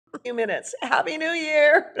few minutes. Happy New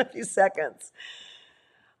Year in a few seconds.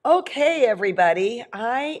 Okay, everybody,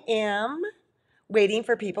 I am waiting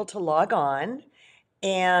for people to log on,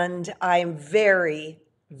 and I'm very,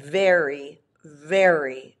 very,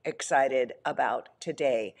 very excited about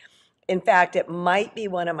today. In fact, it might be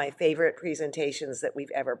one of my favorite presentations that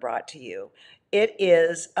we've ever brought to you. It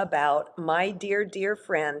is about my dear, dear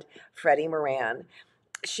friend, Freddy Moran.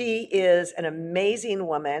 She is an amazing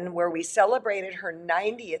woman where we celebrated her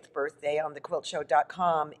 90th birthday on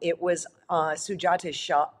thequiltshow.com. It was Sujata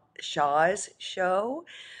Shah's show.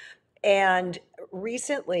 And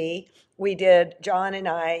recently we did, John and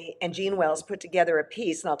I and Gene Wells put together a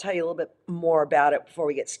piece, and I'll tell you a little bit more about it before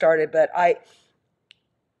we get started, but I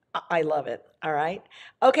love it. All right.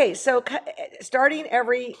 Okay, so starting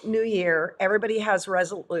every new year, everybody has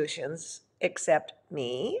resolutions except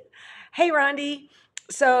me. Hey, Rondi.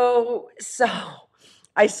 So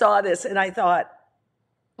I saw this and I thought,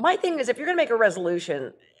 my thing is, if you're going to make a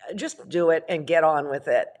resolution, just do it and get on with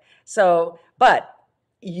it. But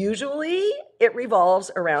usually it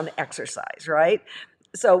revolves around exercise, right?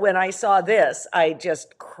 So when I saw this, I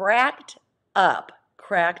just cracked up,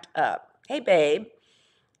 cracked up. Hey, babe.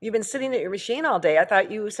 You've been sitting at your machine all day. I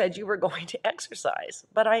thought you said you were going to exercise,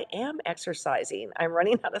 but I am exercising. I'm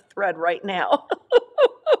running out of thread right now.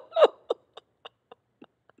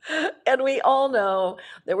 And we all know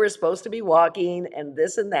that we're supposed to be walking and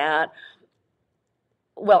this and that.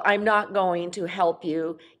 Well, I'm not going to help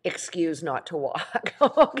you excuse not to walk,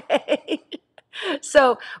 okay?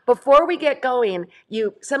 So before we get going,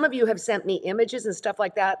 some of you have sent me images and stuff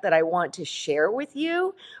like that that I want to share with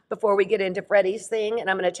you before we get into Freddie's thing. And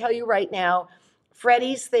I'm going to tell you right now,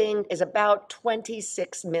 Freddie's thing is about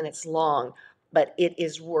 26 minutes long, but it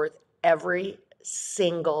is worth every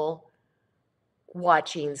single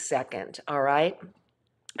watching second, all right?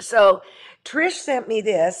 So Trish sent me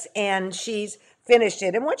this and she's finished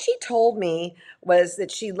it. And what she told me was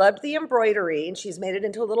that she loved the embroidery and she's made it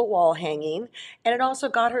into a little wall hanging. And it also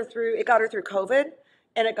got her through, COVID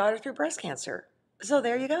and it got her through breast cancer. So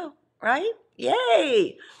there you go, right?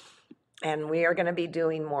 Yay. And we are going to be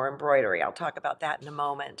doing more embroidery. I'll talk about that in a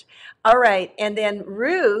moment. All right. And then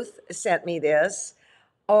Ruth sent me this.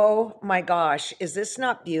 Oh my gosh, is this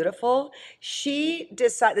not beautiful? She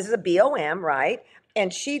decided, this is a BOM, right?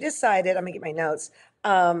 And she decided, I'm gonna get my notes,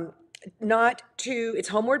 not to, it's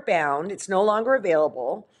homeward bound, it's no longer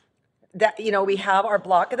available. That, we have our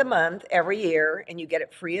block of the month every year, and you get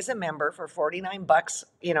it free as a member for 49 bucks,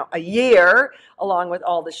 a year, along with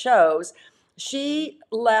all the shows. She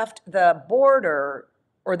left the border,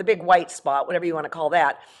 or the big white spot, whatever you want to call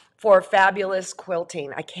that, for fabulous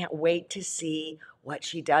quilting. I can't wait to see what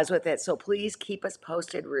she does with it. So please keep us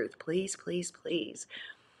posted, Ruth. Please, please, please.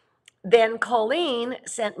 Then Colleen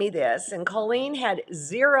sent me this, and Colleen had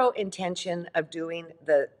zero intention of doing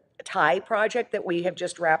the tie project that we have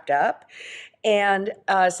just wrapped up. And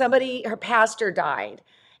her pastor died.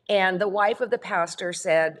 And the wife of the pastor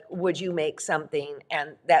said, would you make something?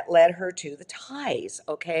 And that led her to the ties,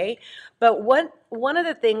 okay? But one of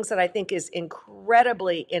the things that I think is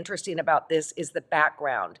incredibly interesting about this is the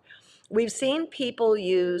background. We've seen people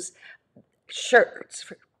use shirts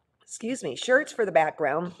for the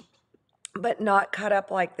background, but not cut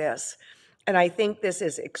up like this. And I think this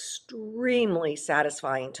is extremely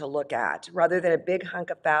satisfying to look at. Rather than a big hunk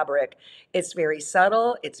of fabric, it's very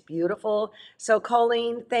subtle, it's beautiful. So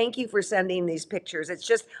Colleen, thank you for sending these pictures. It's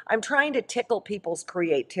just, I'm trying to tickle people's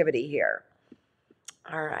creativity here.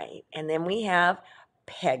 All right, and then we have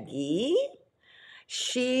Peggy.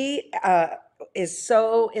 She is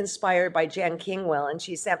so inspired by Jen Kingwell, and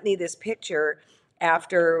she sent me this picture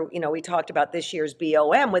after, we talked about this year's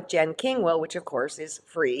BOM with Jen Kingwell, which of course is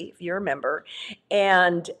free, if you remember.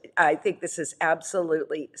 And I think this is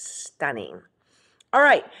absolutely stunning. All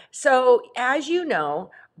right, so as you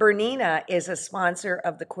know, Bernina is a sponsor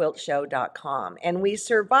of thequiltshow.com, and we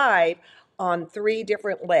survive on 3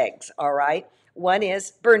 different legs, all right? One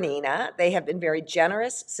is Bernina. They have been very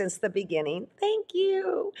generous since the beginning. Thank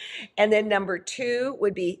you. And then number 2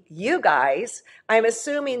 would be you guys. I'm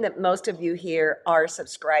assuming that most of you here are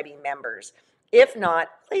subscribing members. If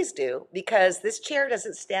not, please do, because this chair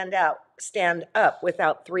doesn't stand up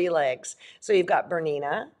without 3 legs. So you've got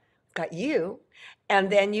Bernina, got you, and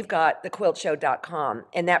then you've got thequiltshow.com,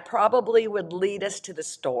 and that probably would lead us to the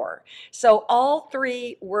store. So all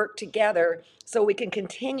 3 work together so we can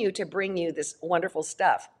continue to bring you this wonderful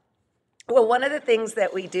stuff. Well, one of the things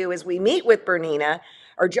that we do is we meet with Bernina,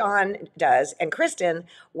 or John does, and Kristen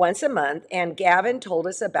once a month, and Gavin told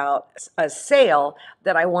us about a sale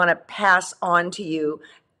that I want to pass on to you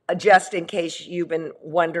just in case you've been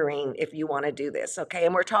wondering if you want to do this, okay?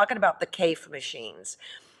 And we're talking about the CAFE machines.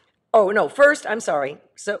 Oh, no, first, I'm sorry,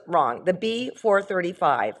 so wrong. The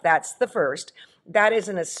B435, that's the first. That is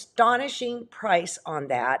an astonishing price on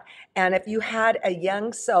that. And if you had a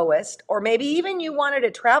young sewist, or maybe even you wanted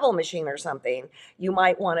a travel machine or something, you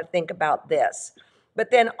might want to think about this. But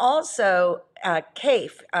then also,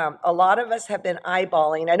 CAFE, a lot of us have been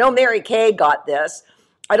eyeballing. I know Mary Kay got this.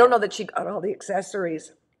 I don't know that she got all the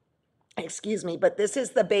accessories, excuse me, but this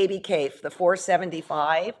is the baby CAFE, the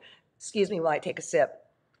 475. Excuse me while I take a sip.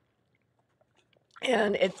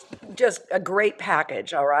 And it's just a great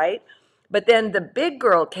package, all right? But then the big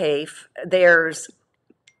girl CAFE, this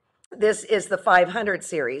is the 500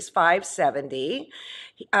 series, 570.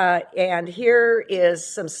 And here is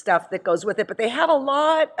some stuff that goes with it, but they have a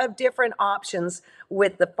lot of different options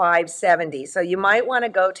with the 570. So you might want to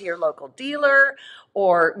go to your local dealer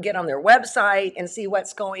or get on their website and see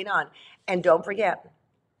what's going on. And don't forget,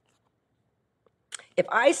 if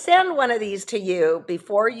I send one of these to you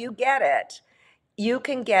before you get it, you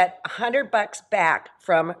can get $100 back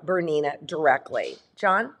from Bernina directly.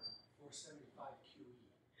 John? 475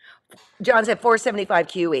 QE. John said 475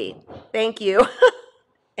 QE. Thank you.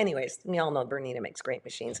 Anyways, we all know Bernina makes great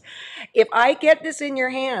machines. If I get this in your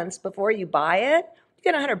hands before you buy it, you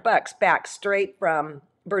get $100 back straight from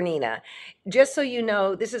Bernina. Just so you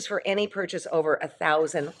know, this is for any purchase over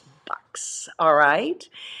 $1,000. All right.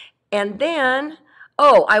 And then,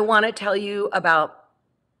 oh, I want to tell you about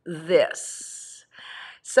this.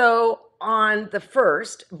 So on the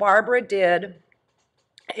first, Barbara did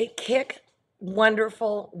a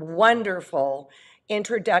wonderful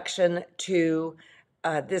introduction to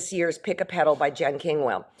this year's Pick a Petal by Jen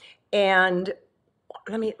Kingwell. And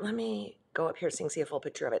let me go up here so you can see a full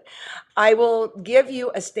picture of it. I will give you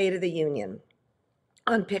a State of the Union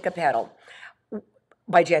on Pick a Petal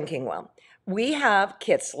by Jen Kingwell. We have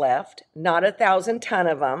kits left, not 1,000 ton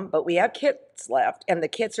of them, but we have kits left, and the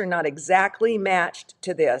kits are not exactly matched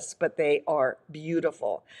to this, but they are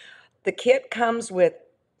beautiful. The kit comes with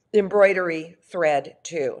embroidery thread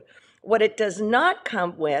too. What it does not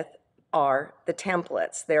come with are the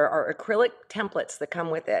templates. There are acrylic templates that come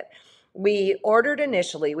with it. We ordered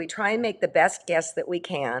initially, we try and make the best guess that we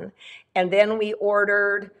can, and then we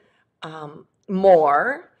ordered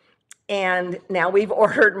more. And now we've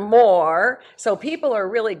ordered more. So people are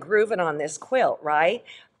really grooving on this quilt, right?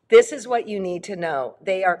 This is what you need to know.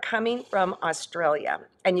 They are coming from Australia,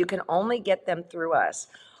 and you can only get them through us.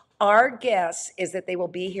 Our guess is that they will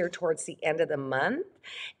be here towards the end of the month.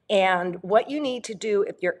 And what you need to do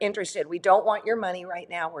if you're interested, we don't want your money right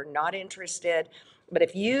now. We're not interested. But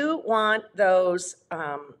if you want those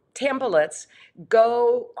templates,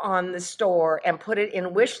 go on the store and put it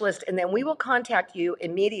in wish list, and then we will contact you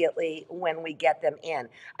immediately when we get them in.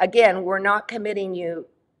 Again, we're not committing you.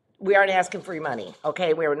 We aren't asking for your money,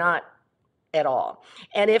 okay? We're not at all.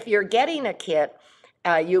 And if you're getting a kit,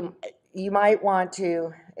 you might want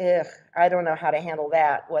to, I don't know how to handle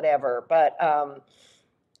that, whatever, but I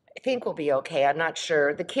think we'll be okay. I'm not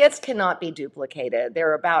sure. The kits cannot be duplicated. There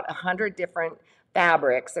are about 100 different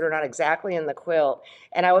fabrics that are not exactly in the quilt.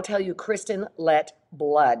 And I will tell you, Kristen let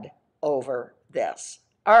blood over this.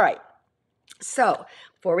 All right. So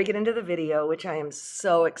before we get into the video, which I am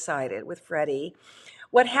so excited with Freddy,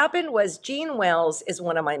 what happened was Jean Wells is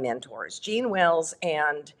one of my mentors. Jean Wells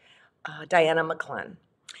and Diana McClellan.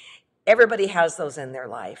 Everybody has those in their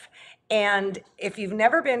life. And if you've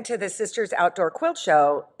never been to the Sisters Outdoor Quilt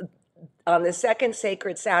Show, on the second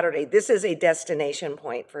Sacred Saturday, this is a destination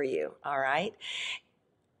point for you, all right?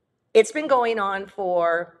 It's been going on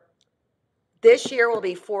for, this year will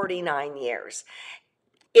be 49 years.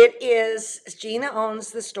 It is, Gina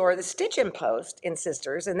owns the store, the Stitch and Post in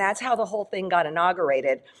Sisters, and that's how the whole thing got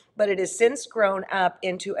inaugurated. But it has since grown up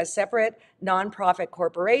into a separate nonprofit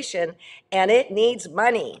corporation, and it needs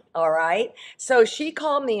money, all right? So she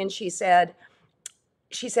called me and she said,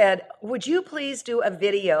 would you please do a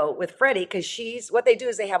video with Freddy? Because what they do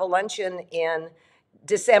is they have a luncheon in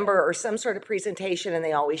December or some sort of presentation, and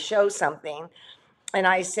they always show something. And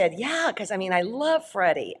I said, yeah, because I mean, I love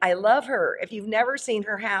Freddy. I love her. If you've never seen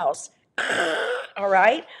her house, all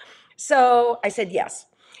right? So I said, yes.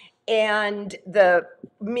 And the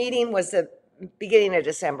meeting was the beginning of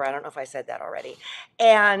December. I don't know if I said that already.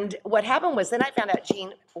 And what happened was then I found out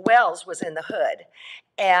Jean Wells was in the hood.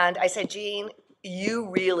 And I said, Jean, you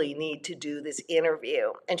really need to do this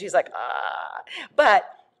interview. And she's like, but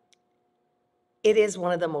it is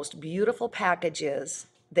one of the most beautiful packages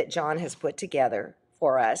that John has put together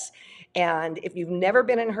for us. And if you've never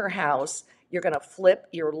been in her house, you're going to flip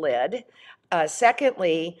your lid.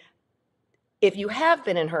 Secondly, If you have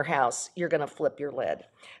been in her house, you're going to flip your lid.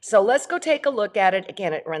 So let's go take a look at it.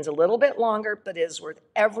 Again, it runs a little bit longer, but it is worth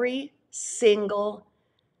every single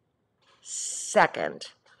second.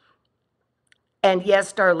 And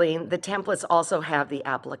yes, Darlene, the templates also have the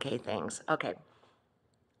applique things. Okay,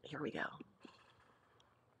 here we go.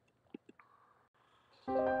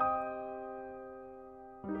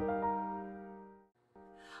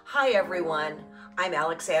 Hi everyone, I'm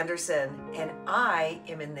Alex Anderson and I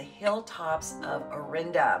am in the hilltops of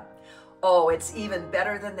Orinda. Oh, it's even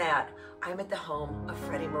better than that. I'm at the home of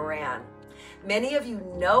Freddy Moran. Many of you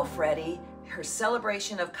know Freddy. Her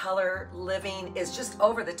celebration of color living is just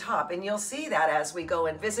over the top, and you'll see that as we go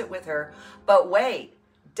and visit with her. But wait,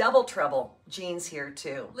 double trouble, Jean's here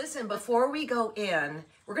too. Listen, before we go in,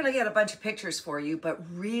 we're gonna get a bunch of pictures for you, but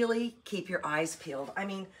really keep your eyes peeled. I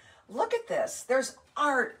mean, look at this. There's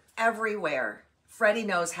art everywhere. Freddy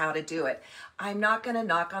knows how to do it. I'm not gonna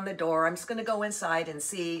knock on the door. I'm just gonna go inside and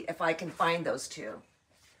see if I can find those two.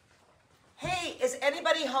 Hey, is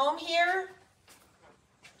anybody home here?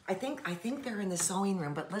 I think they're in the sewing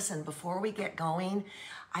room, but listen, before we get going,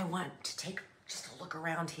 I want to take just a look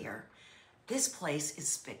around here. This place is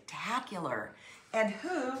spectacular. And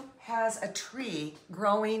who has a tree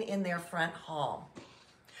growing in their front hall?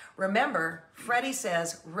 Remember, Freddy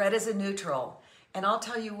says red is a neutral. And I'll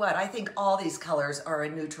tell you what, I think all these colors are a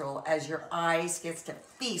neutral as your eyes gets to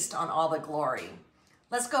feast on all the glory.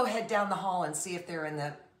 Let's go head down the hall and see if they're in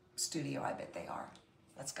the studio. I bet they are.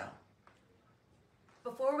 Let's go.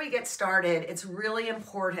 Before we get started, it's really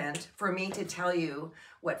important for me to tell you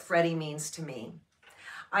what Freddy means to me.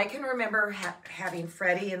 I can remember having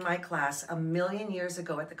Freddy in my class a million years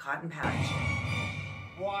ago at the Cotton Patch.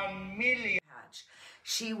 1 million.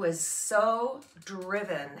 She was so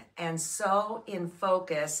driven and so in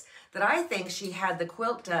focus that I think she had the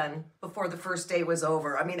quilt done before the first day was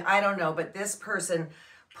over. I mean, I don't know, but this person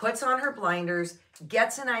puts on her blinders,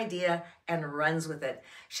 gets an idea, and runs with it.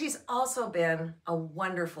 She's also been a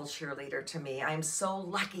wonderful cheerleader to me. I'm so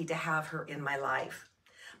lucky to have her in my life.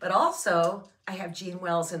 But also, I have Jean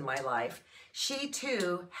Wells in my life. She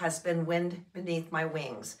too has been wind beneath my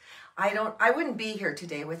wings. I wouldn't be here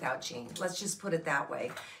today without Jean. Let's just put it that way.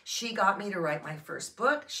 She got me to write my first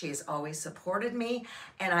book. She has always supported me,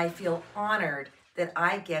 and I feel honored that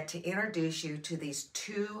I get to introduce you to these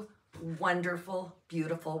two wonderful,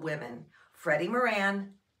 beautiful women, Freddy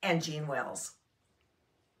Moran and Jean Wells.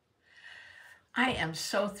 I am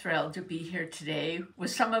so thrilled to be here today with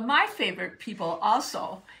some of my favorite people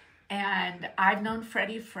also. And I've known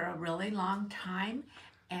Freddy for a really long time.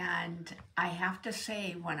 And I have to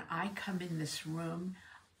say, when I come in this room,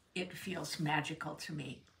 it feels magical to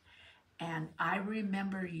me. And I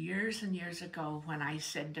remember years and years ago when I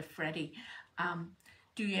said to Freddy,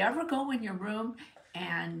 do you ever go in your room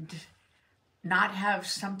and not have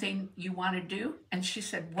something you want to do? And she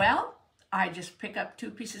said, well, I just pick up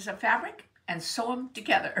 2 pieces of fabric and sew them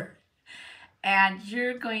together. And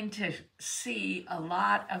you're going to see a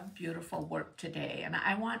lot of beautiful work today. And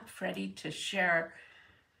I want Freddy to share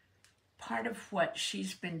part of what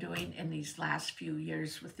she's been doing in these last few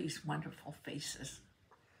years with these wonderful faces.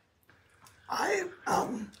 I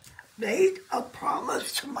made a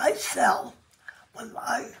promise to myself when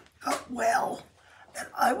I got well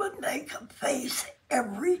that I would make a face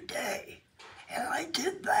every day. And I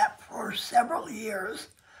did that for several years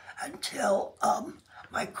until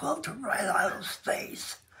my quilter ran out of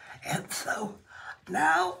space. And so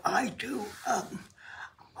now I do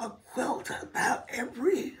a quilt about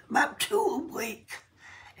 2 a week.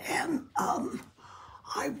 And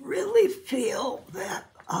I really feel that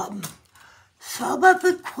some of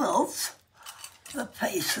the quilts, the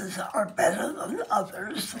faces are better than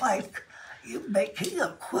others, like you making a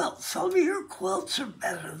quilt. Some of your quilts are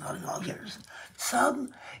better than others.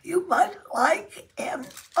 Some you might like and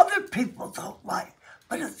other people don't like,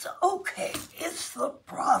 but it's okay. It's the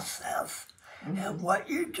process. And what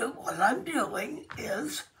I'm doing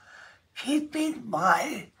is keeping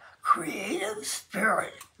my creative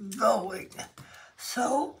spirit going.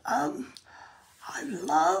 So I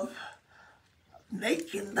love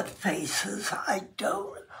making the faces. I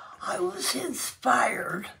was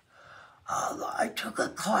inspired. I took a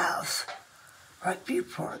class right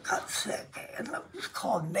before I got sick, and it was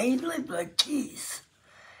called Mainly Matisse.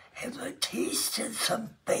 And Matisse did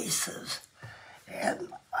some faces, and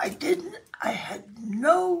I had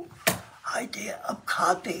no idea of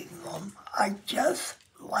copying them. I just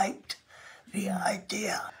liked the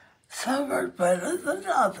idea. Some are better than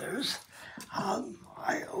others.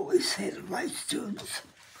 I always say to my students,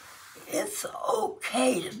 it's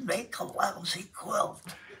okay to make a lousy quilt.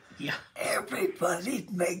 Yeah. Everybody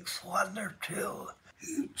makes one or two.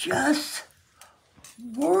 You just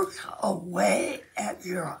work away at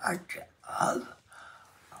your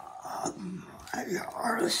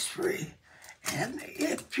artistry, and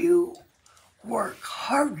if you work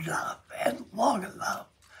hard enough and long enough,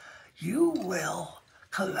 you will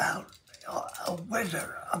come out a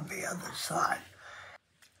winner on the other side.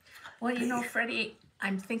 Well, you know, Freddie,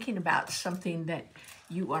 I'm thinking about something that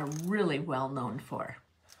you are really well known for,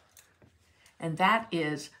 and that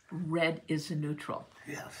is red is a neutral.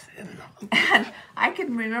 Yes. And I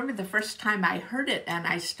can remember the first time I heard it, and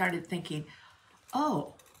I started thinking,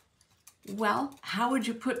 oh, well, how would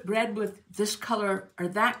you put red with this color or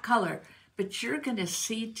that color? But you're going to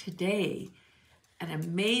see today an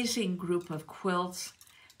amazing group of quilts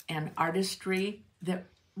and artistry that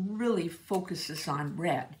really focuses on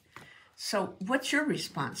red. So what's your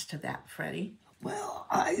response to that, Freddie? Well,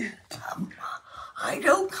 I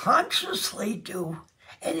don't consciously do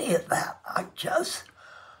any of that.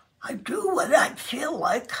 I do what I feel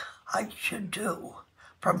like I should do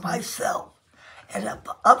for myself. And if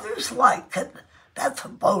others like it, that's a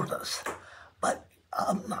bonus. But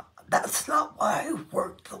that's not why I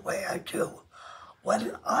work the way I do.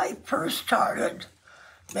 When I first started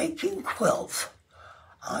making quilts,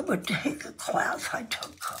 I would take a class. I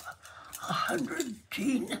took 100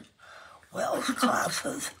 Gene Wells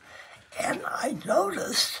classes, and I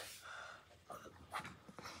noticed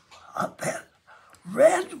that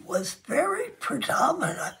red was very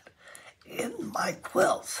predominant in my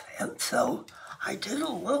quilts. And so I did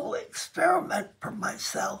a little experiment for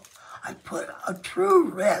myself. I put a true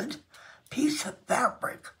red piece of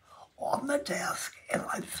fabric on the desk, and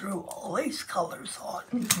I threw all these colors on,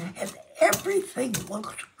 and everything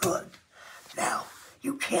looked good. Now,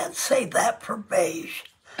 you can't say that for beige.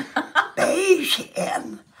 Beige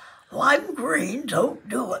and lime green don't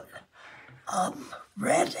do it.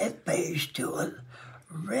 Red and beige do it.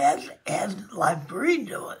 Red and lime green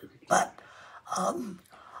do it. But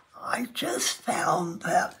I just found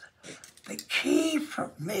that the key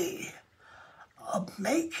for me of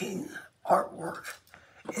making artwork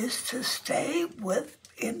is to stay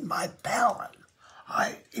within my palette.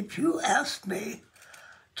 If you asked me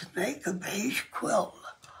to make a beige quilt,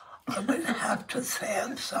 I would have to say,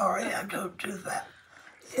 I'm sorry, I don't do that.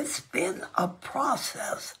 It's been a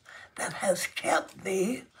process that has kept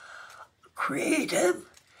me creative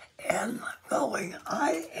and going.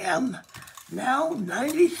 I am now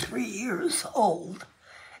 93 years old,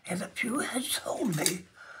 and if you had told me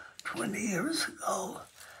 20 years ago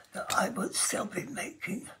that I would still be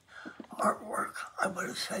making artwork, I would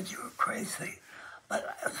have said you were crazy.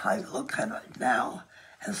 But as I look at it now,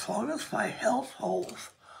 as long as my health holds,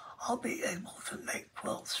 I'll be able to make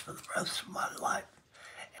quilts for the rest of my life.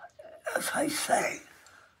 As I say,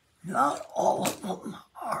 not all of them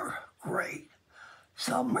are great.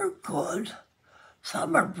 Some are good,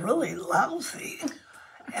 some are really lousy,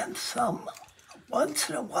 and some, once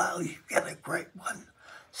in a while, you get a great one.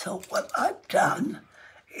 So what I've done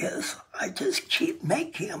is I just keep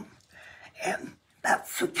making them, and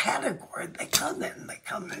that's the category they come in. They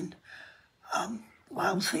come in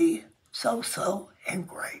lousy, so-so, and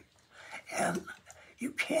great. And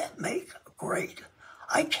you can't make great.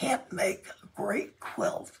 I can't make a great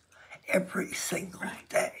quilt every single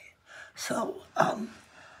day. So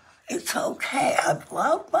it's okay. I've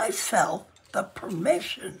allowed myself the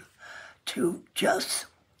permission to just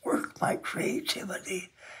work my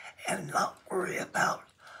creativity and not worry about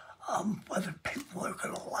whether people are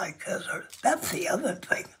going to like it. Or that's the other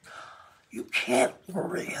thing. You can't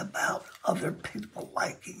worry about other people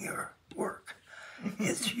liking your work.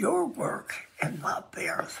 It's your work and not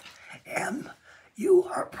theirs. And you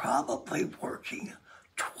are probably working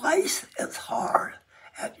twice as hard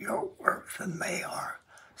at your work than they are.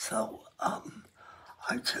 So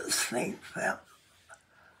I just think that,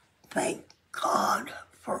 thank God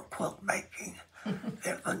for quilt making.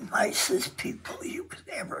 They're the nicest people you could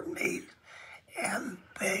ever meet, and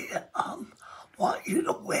they want you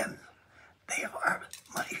to win. They are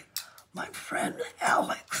my friend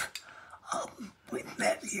Alex. We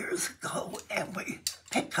met years ago, and we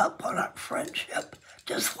pick up on our friendship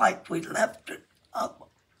just like we left it up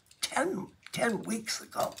 10 weeks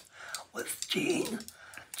ago with Jean.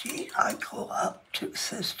 Jean, I go up, two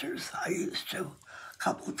sisters. I used to a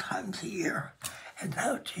couple times a year, and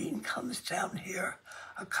now Jean comes down here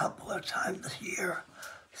a couple of times a year.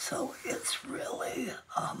 So it's really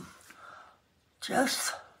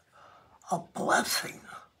just a blessing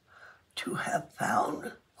to have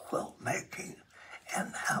found quilt making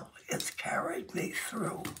and how it's carried me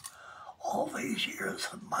through all these years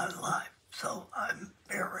of my life. So I'm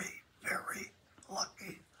very, very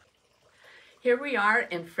lucky. Here we are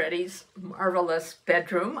in Freddie's marvelous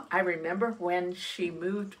bedroom. I remember when she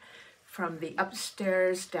moved from the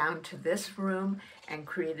upstairs down to this room and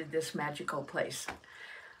created this magical place.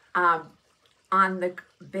 On the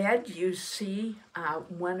bed, you see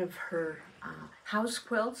one of her house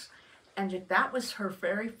quilts, and that was her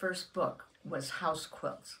very first book, was house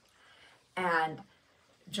quilts. And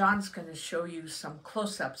John's going to show you some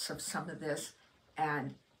close-ups of some of this,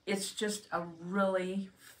 and it's just a really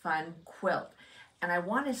fun quilt. And I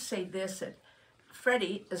want to say this, that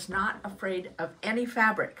Freddie is not afraid of any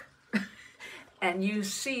fabric. And you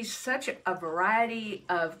see such a variety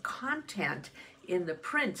of content in the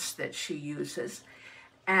prints that she uses.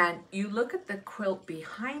 And you look at the quilt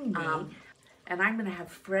behind me, and I'm going to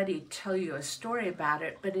have Freddie tell you a story about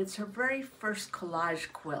it, but it's her very first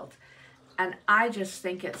collage quilt. And I just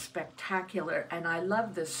think it's spectacular, and I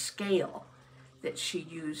love the scale that she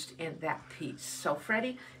used in that piece. So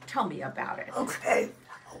Freddie, tell me about it. Okay,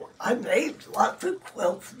 I made lots of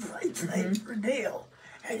quilts, and I'd say for Neil,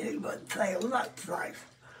 and he would say, oh, that's nice.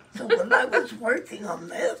 So when I was working on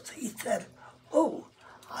this, he said, oh,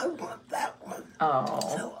 I want that one. Oh.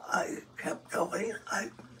 So I kept going.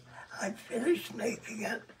 I finished making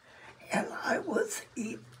it, and I was,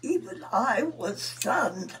 even I was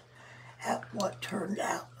stunned at what turned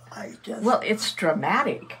out. Well, it's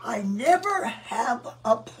dramatic. I never have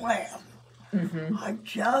a plan. I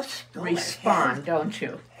just go Respond, ahead don't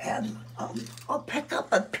you? and I'll pick up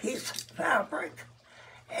a piece of fabric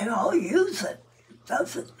and I'll use it.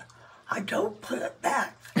 I don't put it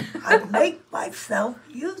back. I make myself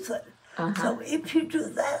use it. So if you do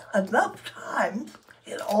that enough times,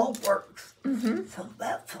 it all works. So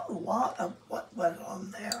that's a lot of what went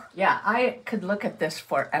on there. Yeah, I could look at this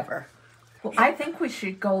forever. Well, I think we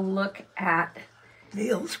should go look at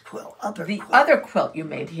Neil's quilt, the other quilt you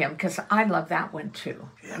made him, because I love that one too.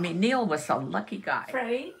 I mean, Neil was a lucky guy.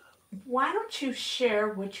 Freddie, why don't you share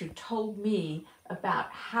what you told me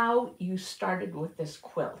about how you started with this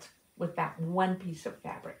quilt, with that one piece of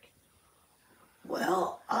fabric?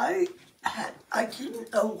 Well, I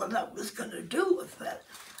didn't know what I was going to do with it,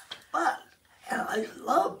 and I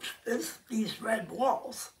loved these red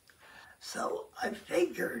walls. So I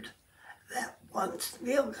figured that once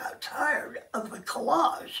Neil got tired of the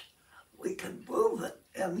collage, we could move it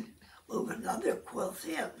and move another quilt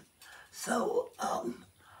in. So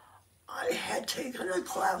I had taken a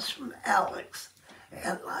class from Alex,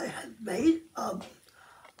 and I had made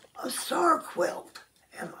a star quilt,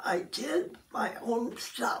 and I did my own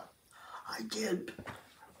stuff. I did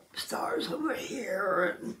stars over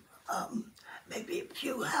here, and maybe a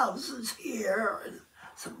few houses here, and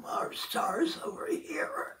some more stars over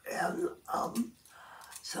here. And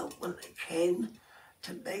so when it came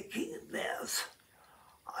to making this,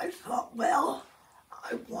 I thought, well,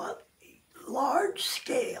 I want large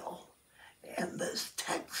scale and this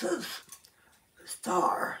Texas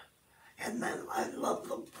star, and then I love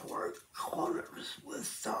the four corners with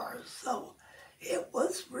stars. So it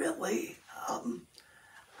was really,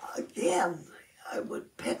 again, I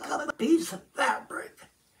would pick up a piece of fabric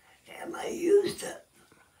and I used it.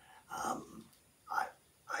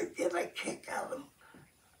 I get a kick out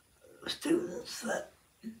of students that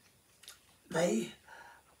they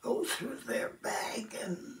go through their bag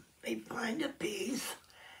and they find a piece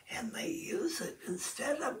and they use it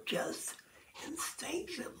instead of just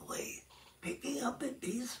instinctively picking up a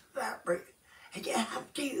piece of fabric, and you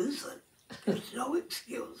have to use it. There's no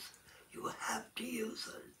excuse. You have to use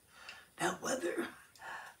it. Now, whether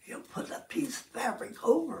you put a piece of fabric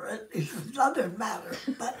over it is another matter,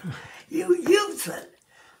 but you use it.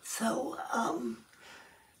 So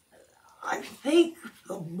I think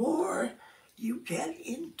the more you get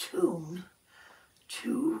in tune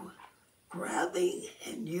to grabbing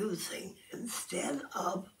and using instead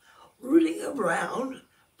of rooting around,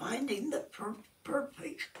 finding the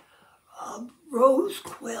perfect rose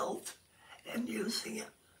quilt and using it,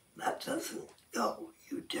 that doesn't go.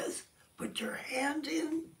 You just put your hand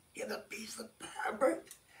in, get a piece of fabric,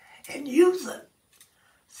 and use it.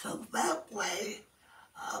 So that way,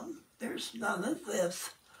 there's none of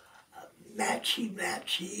this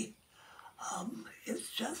matchy-matchy. It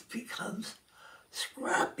just becomes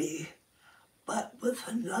scrappy, but with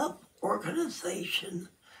enough organization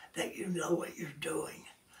that you know what you're doing.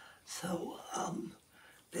 So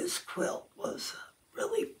this quilt was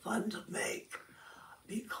really fun to make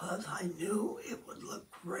because I knew it would look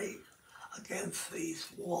great against these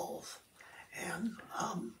walls. And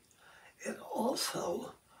it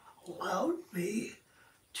also allowed me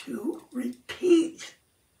to repeat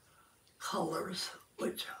colors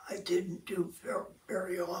which I didn't do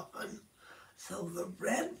very often. So the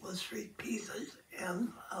red was repeated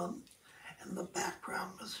and the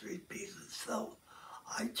background was repeated. So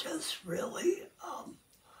I just really,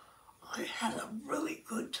 I had a really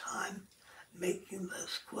good time making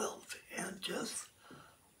this quilt and just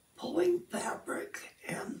pulling fabric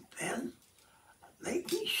and then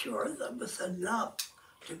making sure there was enough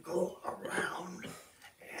to go around.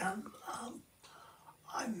 And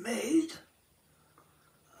I made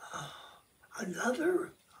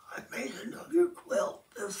another quilt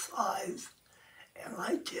this size, and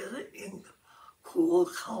I did it in cool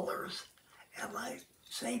colors, and I'm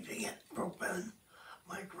saving it for when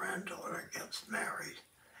my granddaughter gets married,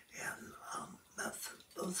 and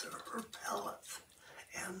those are her palettes.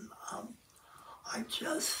 And I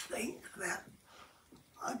just think that,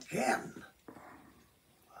 again,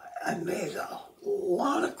 I made a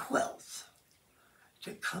lot of quilts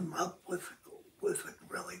to come up with a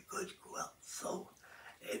really good quilt. So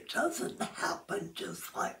it doesn't happen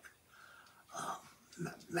just like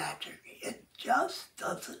magic. It just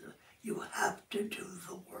doesn't. You have to do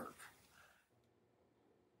the work.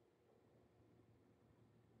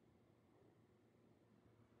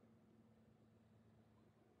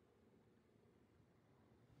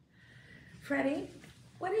 Freddie,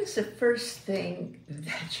 what is the first thing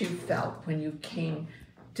that you felt when you came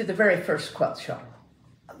to the very first quilt show?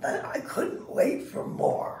 That I couldn't wait for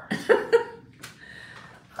more.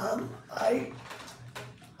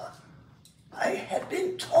 I had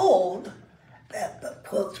been told that the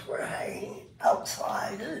quilts were hanging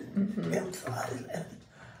outside and inside,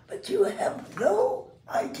 but you have no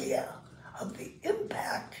idea of the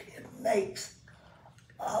impact it makes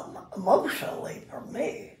emotionally for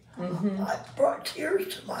me. I brought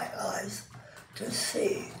tears to my eyes to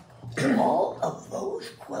see all of those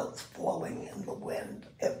quilts blowing in the wind.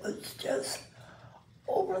 It was just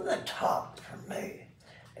over the top for me.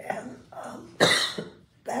 And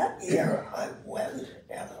that year I went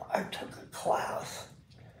and I took a class,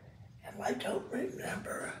 and I don't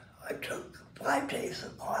remember, I took 5 days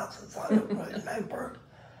of classes. I don't remember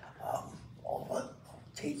all the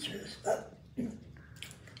teachers, but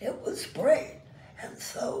it was great. And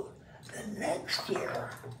so the next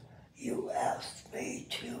year you asked me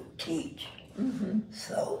to teach.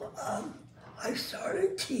 So I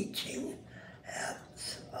started teaching at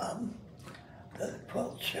the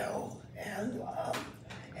quilt show, and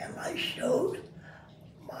I showed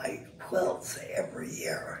my quilts every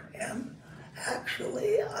year, and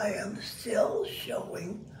actually I am still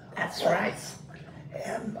showing That's quilts.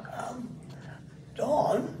 And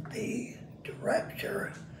Dawn, the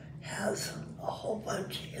director, has a whole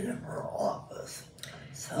bunch in her office.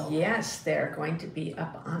 So Yes, they're going to be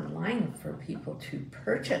up online for people to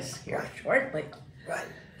purchase here shortly. right.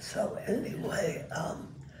 So anyway,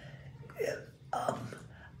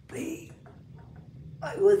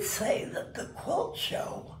 I would say that the quilt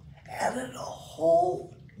show added a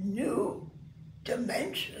whole new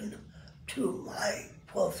dimension to my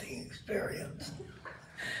quilting experience.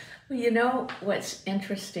 Well, you know what's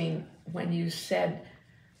interesting when you said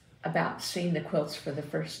about seeing the quilts for the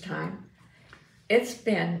first time?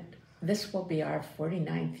 This will be our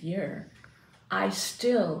 49th year. I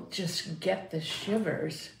still just get the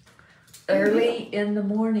shivers early in the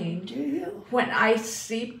morning Do you? when I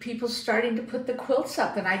see people starting to put the quilts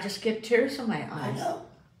up, and I just get tears in my I eyes. know.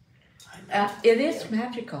 It is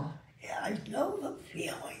magical. Yeah, I know the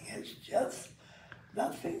feeling. It's just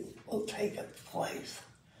nothing will take its place.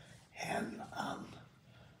 And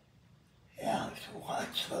yeah, to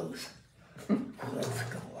watch those quilts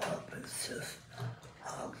go up, it's just,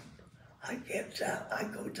 I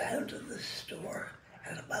go down to the store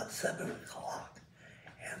at about 7 o'clock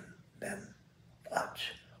and then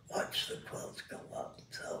watch the quilts go up.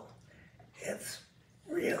 So it's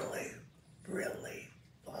really, really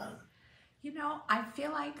fun. You know, I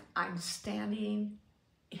feel like I'm standing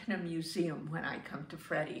in a museum when I come to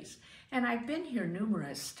Freddy's. And I've been here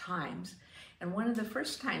numerous times. And one of the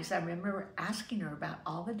first times I remember asking her about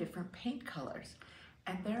all the different paint colors.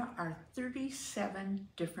 And there are 37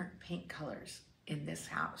 different paint colors in this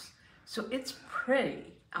house. So it's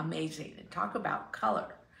pretty amazing. And talk about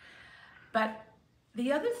color. But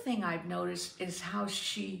the other thing I've noticed is how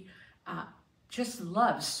she just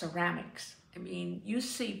loves ceramics. I mean, you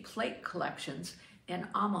see plate collections in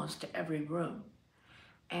almost every room.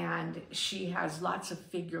 And she has lots of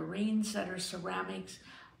figurines that are ceramics.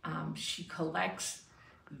 She collects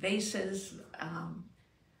vases. I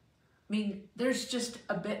mean, there's just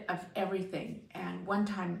a bit of everything. And one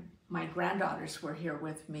time my granddaughters were here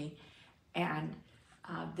with me, and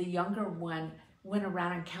the younger one went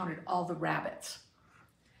around and counted all the rabbits.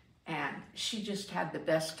 and she just had the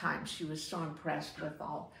best time. She was so impressed with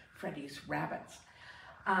all Freddy's rabbits.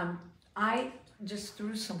 I just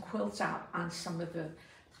threw some quilts out on some of the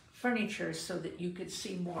furniture so that you could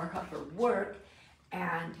see more of her work,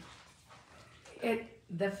 and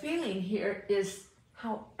the feeling here is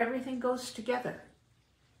how everything goes together.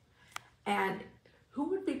 And who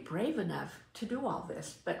would be brave enough to do all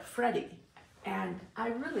this but Freddy? And I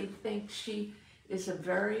really think she is a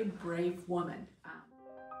very brave woman.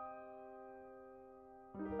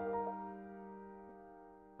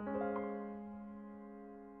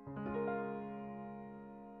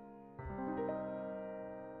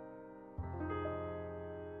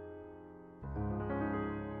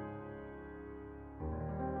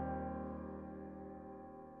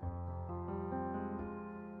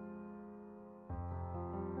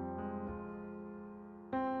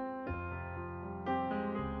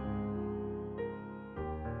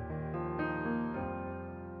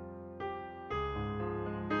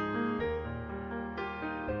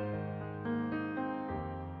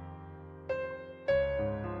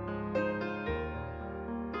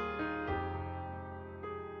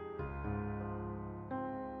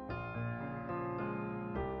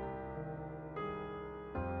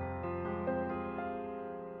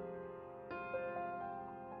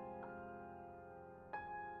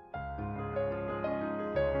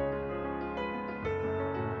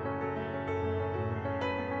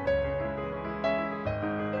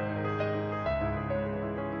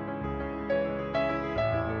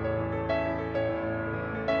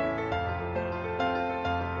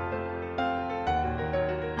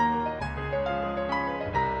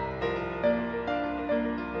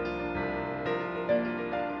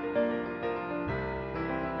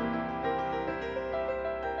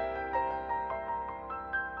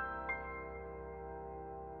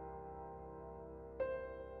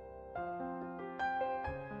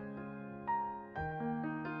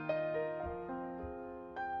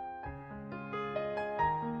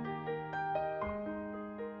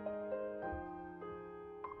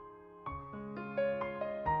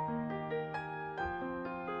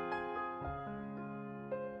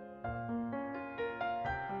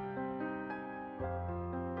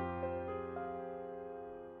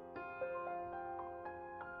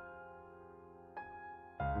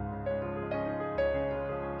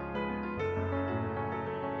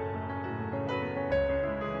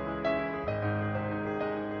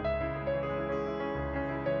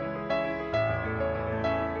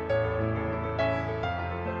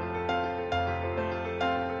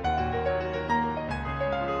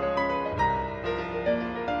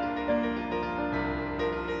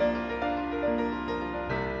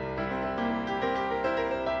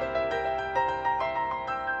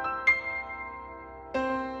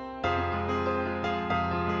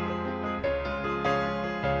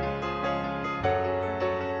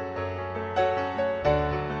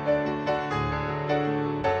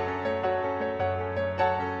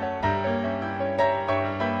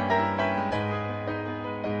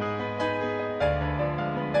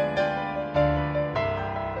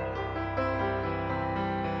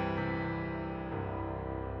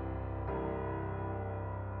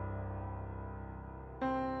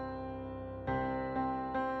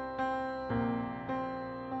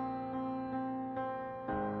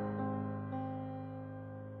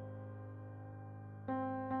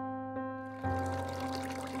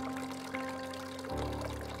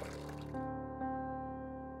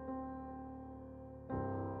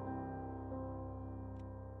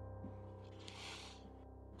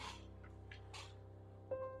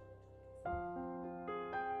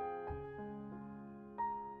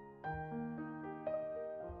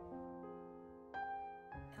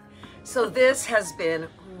 So this has been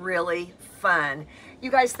really fun.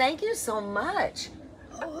 You guys, thank you so much.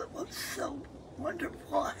 Oh, it was so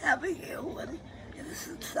wonderful having you, and this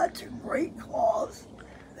is such a great cause,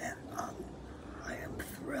 and I am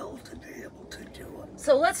thrilled to be able to do it.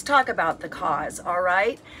 So let's talk about the cause, all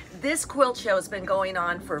right? This quilt show has been going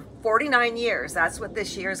on for 49 years. That's what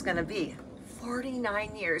this year is going to be.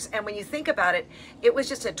 49 years. And when you think about it, it was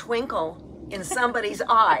just a twinkle in somebody's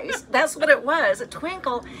eyes. That's what it was, a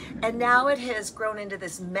twinkle. And now it has grown into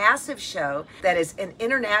this massive show that is an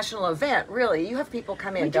international event, really. You have people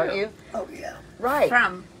come in, don't you? Oh, yeah. Right.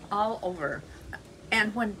 From all over.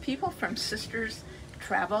 And when people from Sisters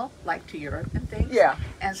travel, like to Europe and things, yeah,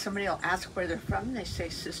 and somebody will ask where they're from, they say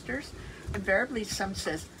Sisters, invariably some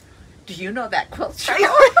says, do you know that quilt show?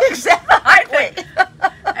 Exactly.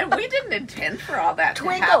 And we didn't intend for all that to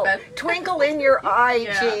Twinkle, happen. twinkle in your eye,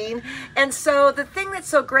 Yeah. Jean. And so the thing that's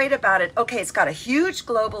so great about it, okay, it's got a huge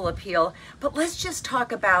global appeal, but let's just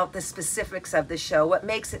talk about the specifics of the show, what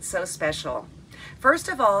makes it so special. First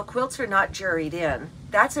of all, quilts are not juried in.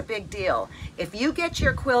 That's a big deal. If you get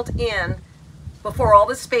your quilt in before all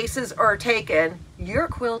the spaces are taken, your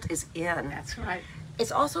quilt is in. That's right.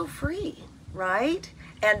 It's also free, right?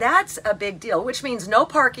 And that's a big deal, which means no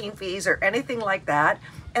parking fees or anything like that.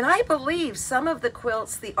 And I believe some of the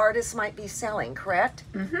quilts the artists might be selling, correct?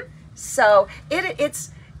 Mm-hmm. So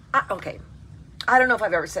it's okay. I don't know if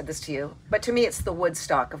I've ever said this to you, but to me it's the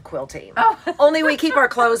Woodstock of quilting. Oh. Only we keep our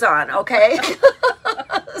clothes on, okay?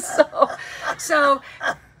 so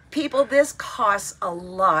people, this costs a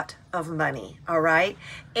lot of money, all right?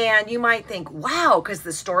 And you might think, wow, because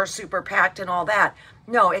the store's super packed and all that.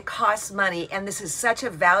 No, it costs money, and this is such a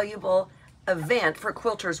valuable event for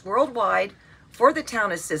quilters worldwide, for the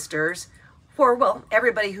Town of Sisters, for, well,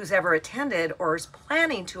 everybody who's ever attended or is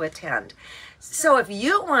planning to attend. So if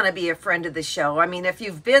you want to be a friend of the show, I mean, if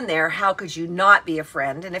you've been there, how could you not be a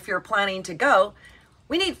friend? And if you're planning to go,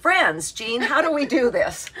 we need friends. Jean, how do we do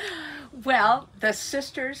this? Well, the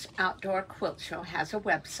Sisters Outdoor Quilt Show has a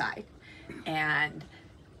website, and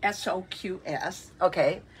SOQS.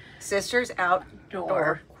 Okay, Sisters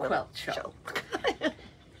Outdoor Quilt Show.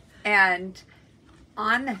 And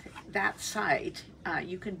on that site,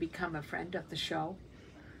 you can become a friend of the show.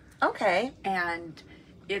 Okay. And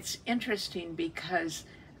it's interesting because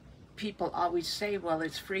people always say, well,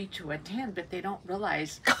 it's free to attend, but they don't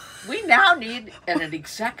realize we now need an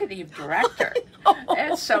executive director.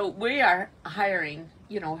 And so we are hiring,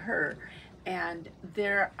 her. And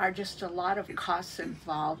there are just a lot of costs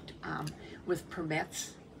involved with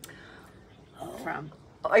permits from...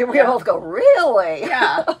 We both go, really?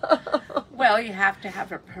 Yeah. Well, you have to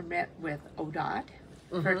have a permit with ODOT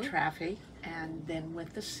for traffic, and then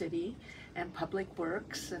with the city and Public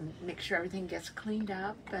Works, and make sure everything gets cleaned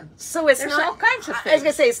up. And so it's there's not, all kinds of things. I was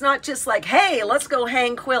going to say, it's not just like, hey, let's go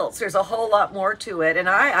hang quilts. There's a whole lot more to it. And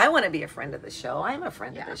I want to be a friend of the show. I'm a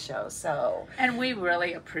friend of the show, so. And we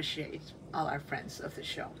really appreciate all our friends of the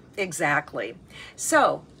show. Exactly.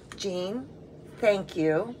 So, Jean, thank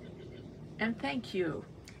you. And thank you.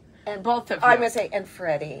 And both of you. I'm going to say, and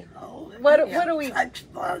Freddie. Oh, What do we? Such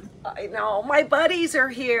fun. I know, my buddies are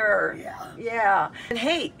here. Yeah. Yeah. And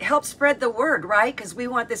hey, help spread the word, right? Because we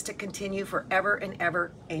want this to continue forever and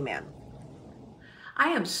ever. Amen. I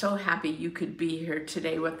am so happy you could be here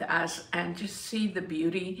today with us and just see the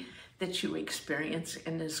beauty that you experience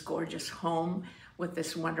in this gorgeous home with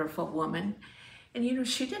this wonderful woman. And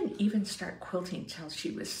she didn't even start quilting till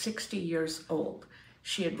she was 60 years old.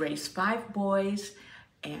 She had raised 5 boys,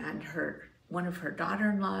 and one of her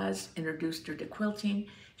daughter-in-laws introduced her to quilting.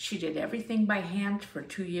 She did everything by hand for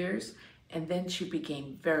 2 years, and then she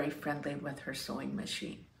became very friendly with her sewing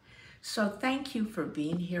machine. So thank you for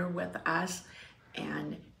being here with us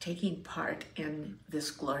and taking part in this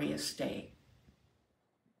glorious day.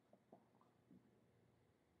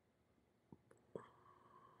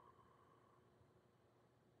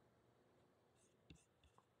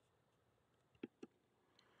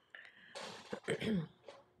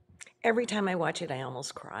 Every time I watch it, I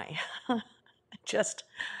almost cry. Just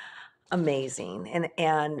amazing.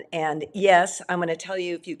 And yes, I'm going to tell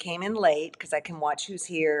you, if you came in late, because I can watch who's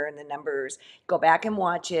here and the numbers, go back and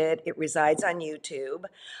watch it. It resides on YouTube.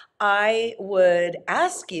 I would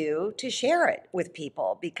ask you to share it with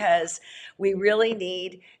people, because we really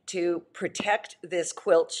need to protect this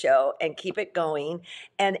quilt show and keep it going.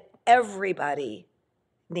 And everybody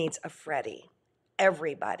needs a Freddy.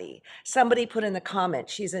 Everybody. Somebody put in the comment,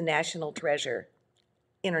 she's a national treasure,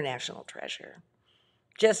 international treasure.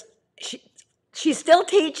 She's still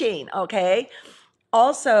teaching, okay?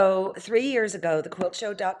 Also, 3 years ago,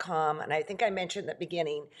 thequiltshow.com, and I think I mentioned at the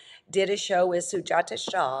beginning, did a show with Sujata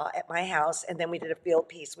Shah at my house, and then we did a field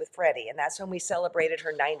piece with Freddie, and that's when we celebrated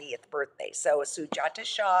her 90th birthday. So Sujata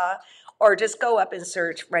Shah, or just go up and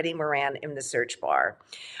search Freddy Moran in the search bar.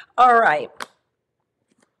 All right.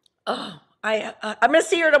 Oh, I'm going to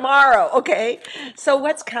see her tomorrow, okay? So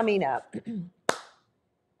what's coming up?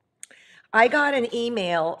 I got an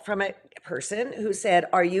email from a person who said,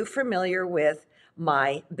 are you familiar with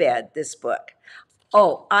My Bed, this book?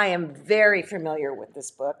 Oh, I am very familiar with this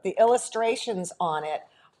book. The illustrations on it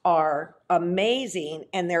are amazing,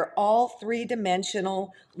 and they're all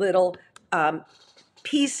three-dimensional little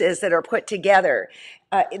pieces that are put together.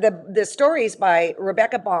 The stories by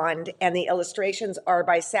Rebecca Bond and the illustrations are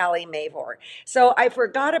by Sally Mavor. So I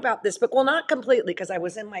forgot about this book. Well, not completely, because I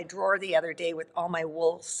was in my drawer the other day with all my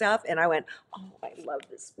wool stuff and I went, oh, I love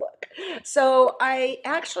this book. So I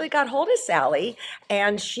actually got hold of Sally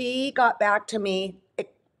and she got back to me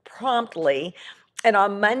promptly. And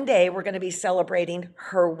on Monday, we're going to be celebrating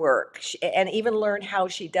her work and even learn how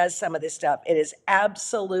she does some of this stuff. It is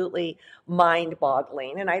absolutely mind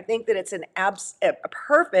boggling. And I think that it's a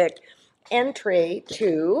perfect entry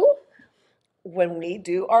to when we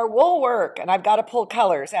do our wool work. And I've got to pull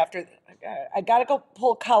colors after, I got to go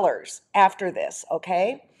pull colors after this,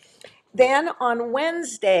 okay? Then on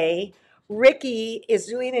Wednesday, Ricky is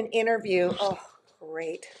doing an interview. Oh,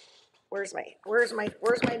 great. Where's my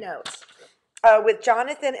notes? With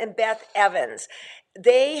Jonathan and Beth Evans.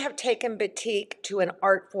 They have taken batik to an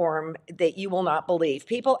art form that you will not believe.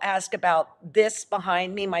 People ask about this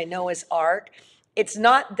behind me, my Noah's Ark. It's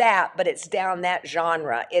not that, but it's down that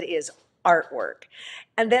genre. It is artwork.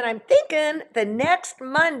 And then I'm thinking the next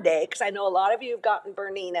Monday, because I know a lot of you have gotten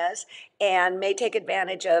Berninas and may take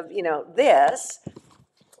advantage of, this.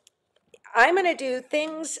 I'm going to do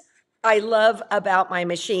things I love about my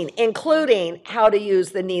machine, including how to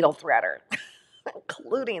use the needle threader.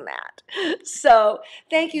 Including that. So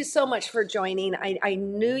thank you so much for joining. I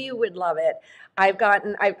knew you would love it.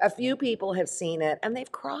 A few people have seen it and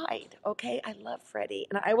they've cried. Okay. I love Freddie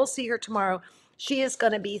and I will see her tomorrow. She is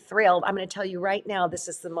going to be thrilled. I'm going to tell you right now, this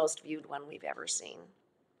is the most viewed one we've ever seen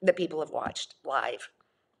that people have watched live.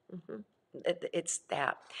 It's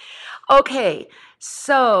that. Okay.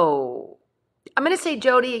 So I'm going to say,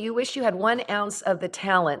 Jody, you wish you had 1 ounce of the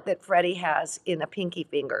talent that Freddie has in a pinky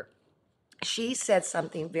finger. She said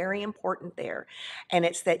something very important there, and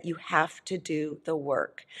it's that you have to do the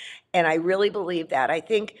work. And I really believe that. I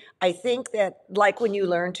think that like when you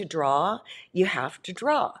learn to draw, you have to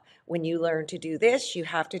draw. When you learn to do this, you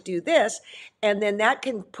have to do this. And then that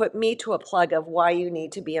can put me to a plug of why you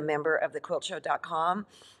need to be a member of thequiltshow.com.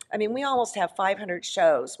 I mean, we almost have 500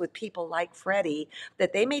 shows with people like Freddie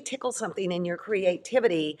that they may tickle something in your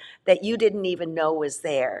creativity that you didn't even know was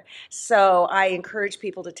there. So I encourage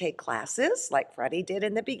people to take classes like Freddie did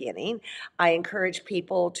in the beginning. I encourage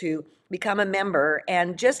people to become a member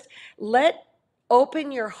and just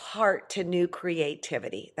open your heart to new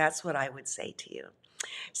creativity. That's what I would say to you.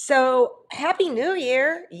 So Happy New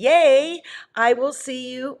Year. Yay. I will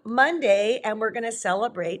see you Monday and we're going to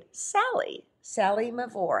celebrate Sally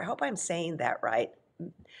Mavor. I hope I'm saying that right.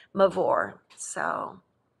 Mavor. So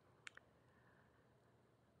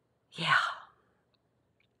yeah.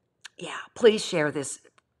 Please share this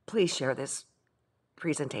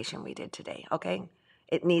presentation we did today, okay?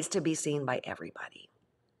 It needs to be seen by everybody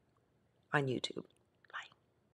on YouTube.